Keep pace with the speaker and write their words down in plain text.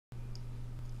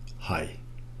Hi,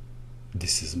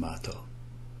 this is Mato.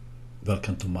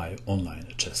 Welcome to my online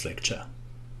chess lecture.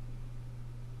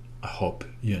 I hope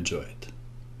you enjoy it.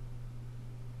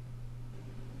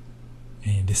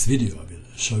 In this video I will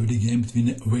show you the game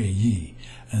between Wei Yi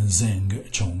and Zeng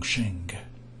Chongsheng.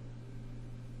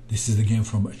 This is the game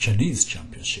from Chinese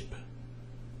Championship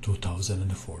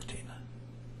 2014.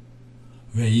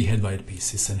 Wei Yi had white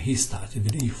pieces and he started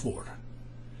with e4.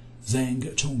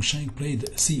 Zeng Chongsheng played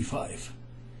c5,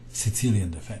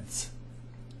 Sicilian defense.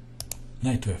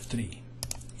 Knight to f3,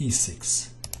 e6,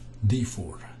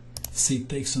 d4, c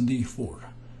takes on d4,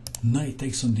 knight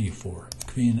takes on d4,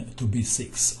 queen to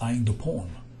b6, eyeing the pawn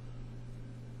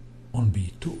on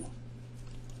b2.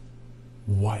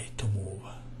 White to move.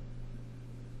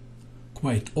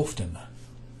 Quite often,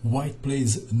 white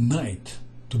plays knight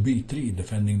to b3,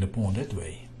 defending the pawn that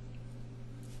way.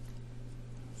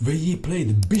 Wei Yi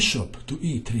played bishop to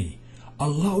e3,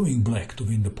 allowing black to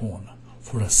win the pawn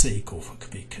for the sake of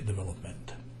quick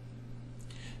development.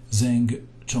 Zeng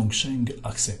Chongsheng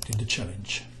accepted the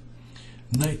challenge.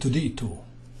 Knight to d2,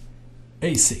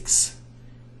 a6.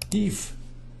 If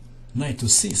knight to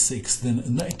c6, then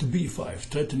knight to b5,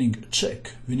 threatening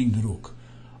check, winning the rook.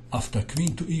 After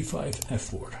queen to e5,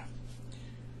 f4.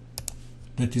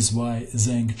 That is why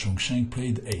Zeng Chongsheng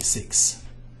played a6.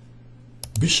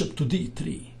 Bishop to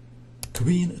d3,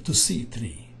 queen to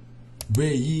c3.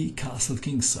 Wei Yi castle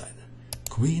kingside,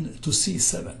 queen to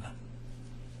c7.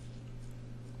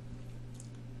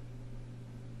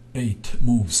 8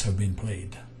 moves have been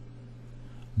played.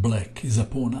 Black is a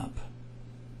pawn up,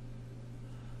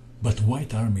 but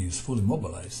white army is fully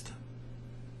mobilized.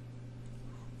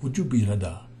 Would you be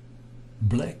rather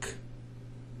black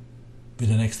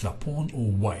with an extra pawn or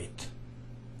white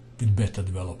with better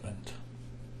development?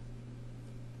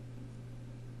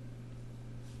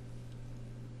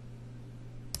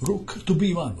 Rook to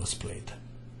b1 was played.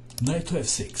 Knight to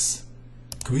f6,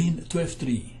 queen to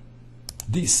f3,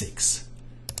 d6,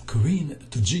 queen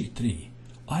to g3,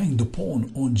 eyeing the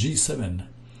pawn on g7.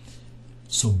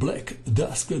 So black,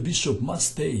 the square bishop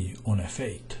must stay on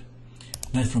f8.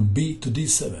 Knight from b to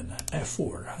d7,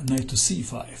 f4, knight to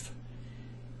c5,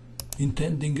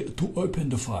 intending to open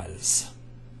the files.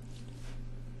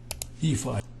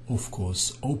 e5, of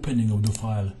course, opening of the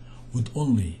file would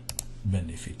only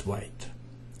benefit white.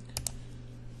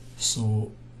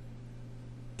 So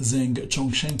Zeng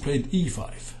Chongsheng played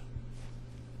e5.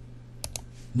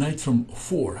 Knight from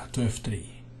 4 to f3,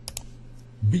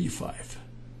 b5,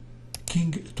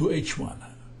 king to h1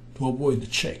 to avoid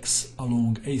checks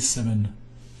along a7,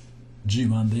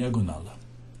 g1 diagonal.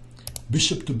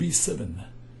 Bishop to b7,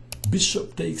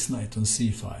 bishop takes knight on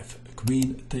c5,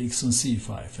 queen takes on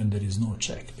c5, and there is no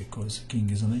check because king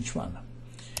is on h1.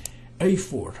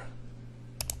 a4,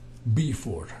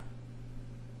 b4.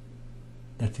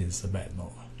 That is a bad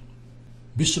move.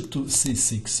 Bishop to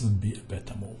c6 would be a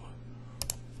better move.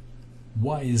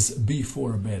 Why is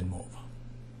b4 a bad move?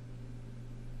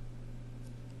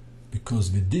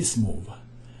 Because with this move,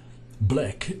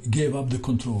 black gave up the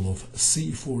control of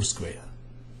c4 square.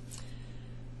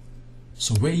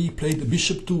 So Wei Yi played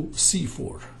bishop to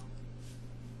c4,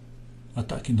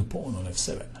 attacking the pawn on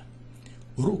f7.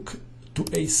 Rook to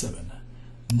a7,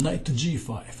 knight to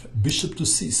g5, bishop to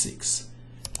c6,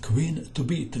 queen to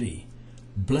b3,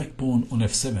 black pawn on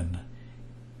f7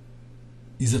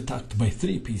 is attacked by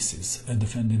 3 pieces and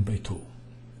defended by 2.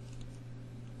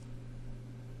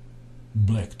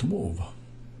 Black to move.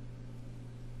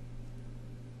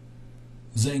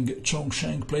 Zeng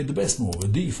Chongsheng played the best move,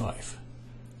 d5.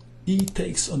 E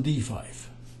takes on d5.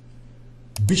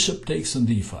 Bishop takes on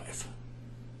d5.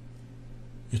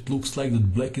 It looks like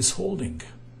that black is holding.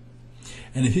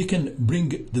 And if he can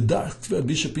bring the dark square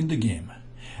bishop in the game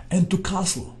and to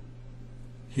castle,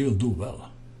 he will do well.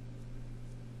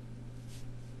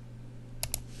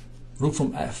 Rook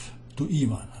from f to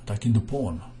e1, attacking the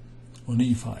pawn on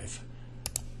e5,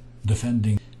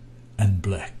 defending, and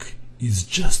black is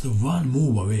just one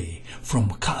move away from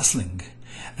castling,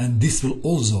 and this will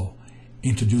also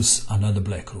introduce another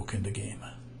black rook in the game.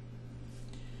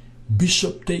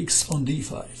 Bishop takes on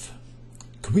d5,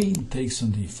 queen takes on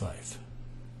d5.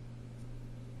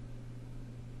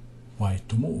 White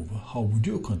to move. How would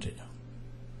you continue?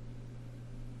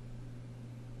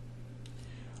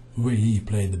 Wei Yi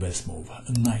played the best move,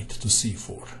 knight to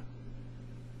c4.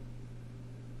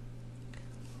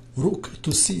 Rook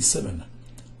to c7.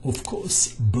 Of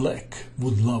course, black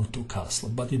would love to castle,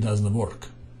 but it doesn't work.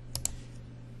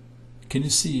 Can you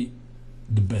see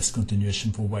the best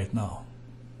continuation for white now?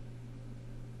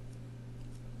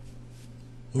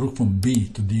 Rook from b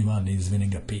to d1 is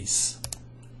winning a piece.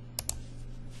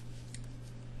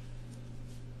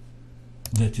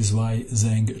 That is why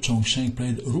Zeng Chongsheng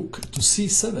played rook to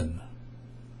c7.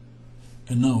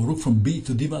 And now rook from b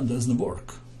to d1 doesn't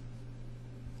work.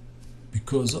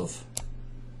 Because of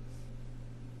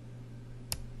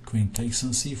queen takes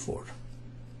on c4.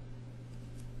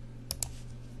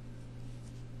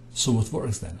 So what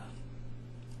works then?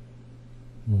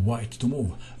 White to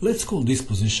move. Let's call this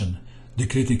position the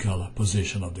critical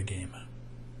position of the game.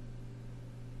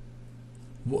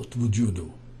 What would you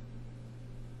do?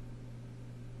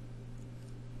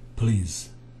 Please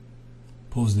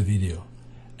pause the video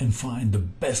and find the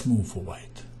best move for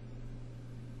white.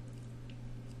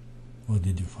 What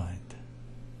did you find?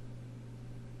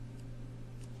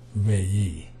 Wei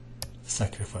Yi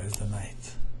sacrificed the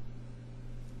knight.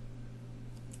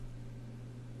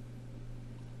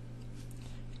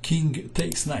 King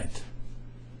takes knight.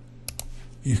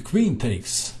 If queen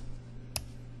takes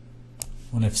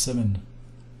on f7,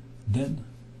 then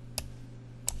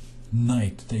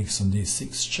knight takes on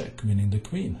d6 check, winning the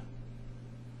queen.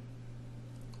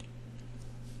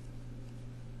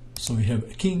 So we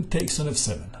have king takes on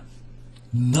f7,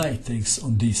 knight takes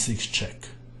on d6 check,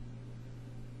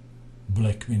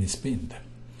 black queen is pinned.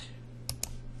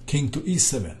 King to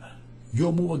e7,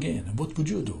 your move again. What would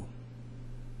you do?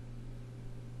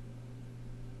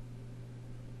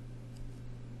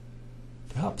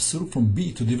 Perhaps rook from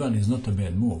b to d1 is not a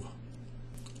bad move.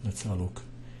 Let's have a look.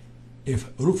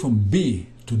 If rook from b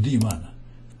to d1,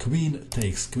 queen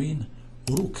takes queen,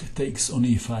 rook takes on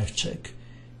e5 check,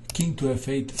 king to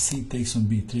f8, c takes on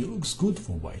b3, looks good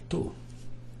for white too.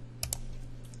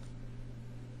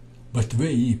 But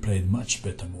Wei Yi played much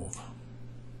better move.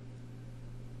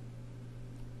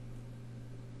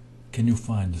 Can you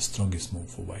find the strongest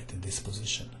move for white in this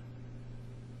position?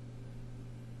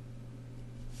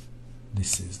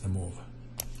 This is the move.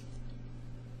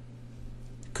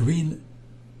 Queen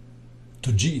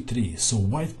to g3, so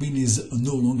white queen is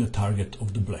no longer target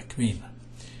of the black queen.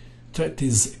 Threat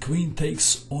is queen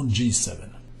takes on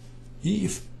g7.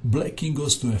 If black king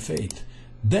goes to f8,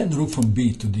 then rook from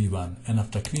b to d1, and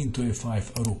after queen to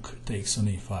a5, rook takes on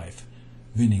e5,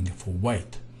 winning for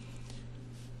white.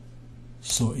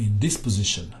 So in this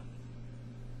position,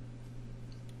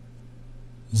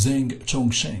 Zeng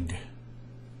Chongsheng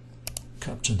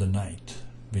captured the knight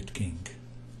with king.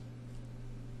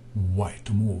 White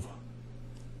to move.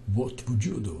 What would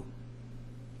you do?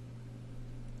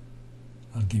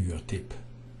 I'll give you a tip.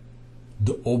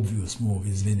 The obvious move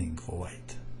is winning for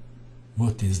white.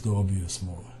 What is the obvious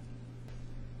move?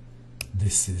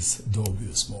 This is the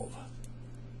obvious move.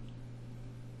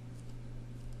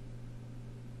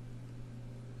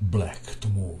 Black to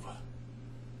move.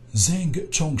 Zeng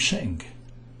Chongsheng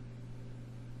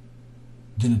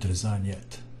didn't resign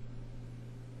yet.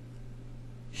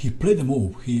 He played a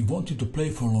move he wanted to play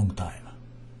for a long time.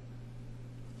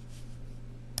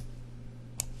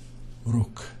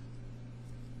 Rook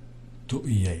to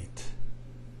e8.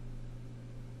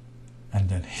 And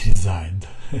then he resigned.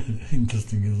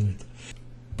 Interesting, isn't it?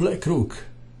 Black rook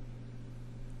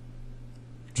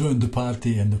joined the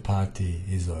party and the party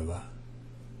is over.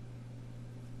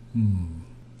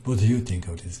 What do you think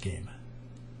of this game?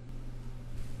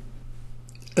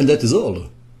 And that is all.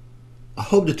 I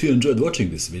hope that you enjoyed watching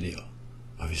this video.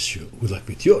 I wish you good luck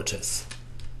with your chess.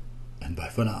 And bye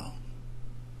for now.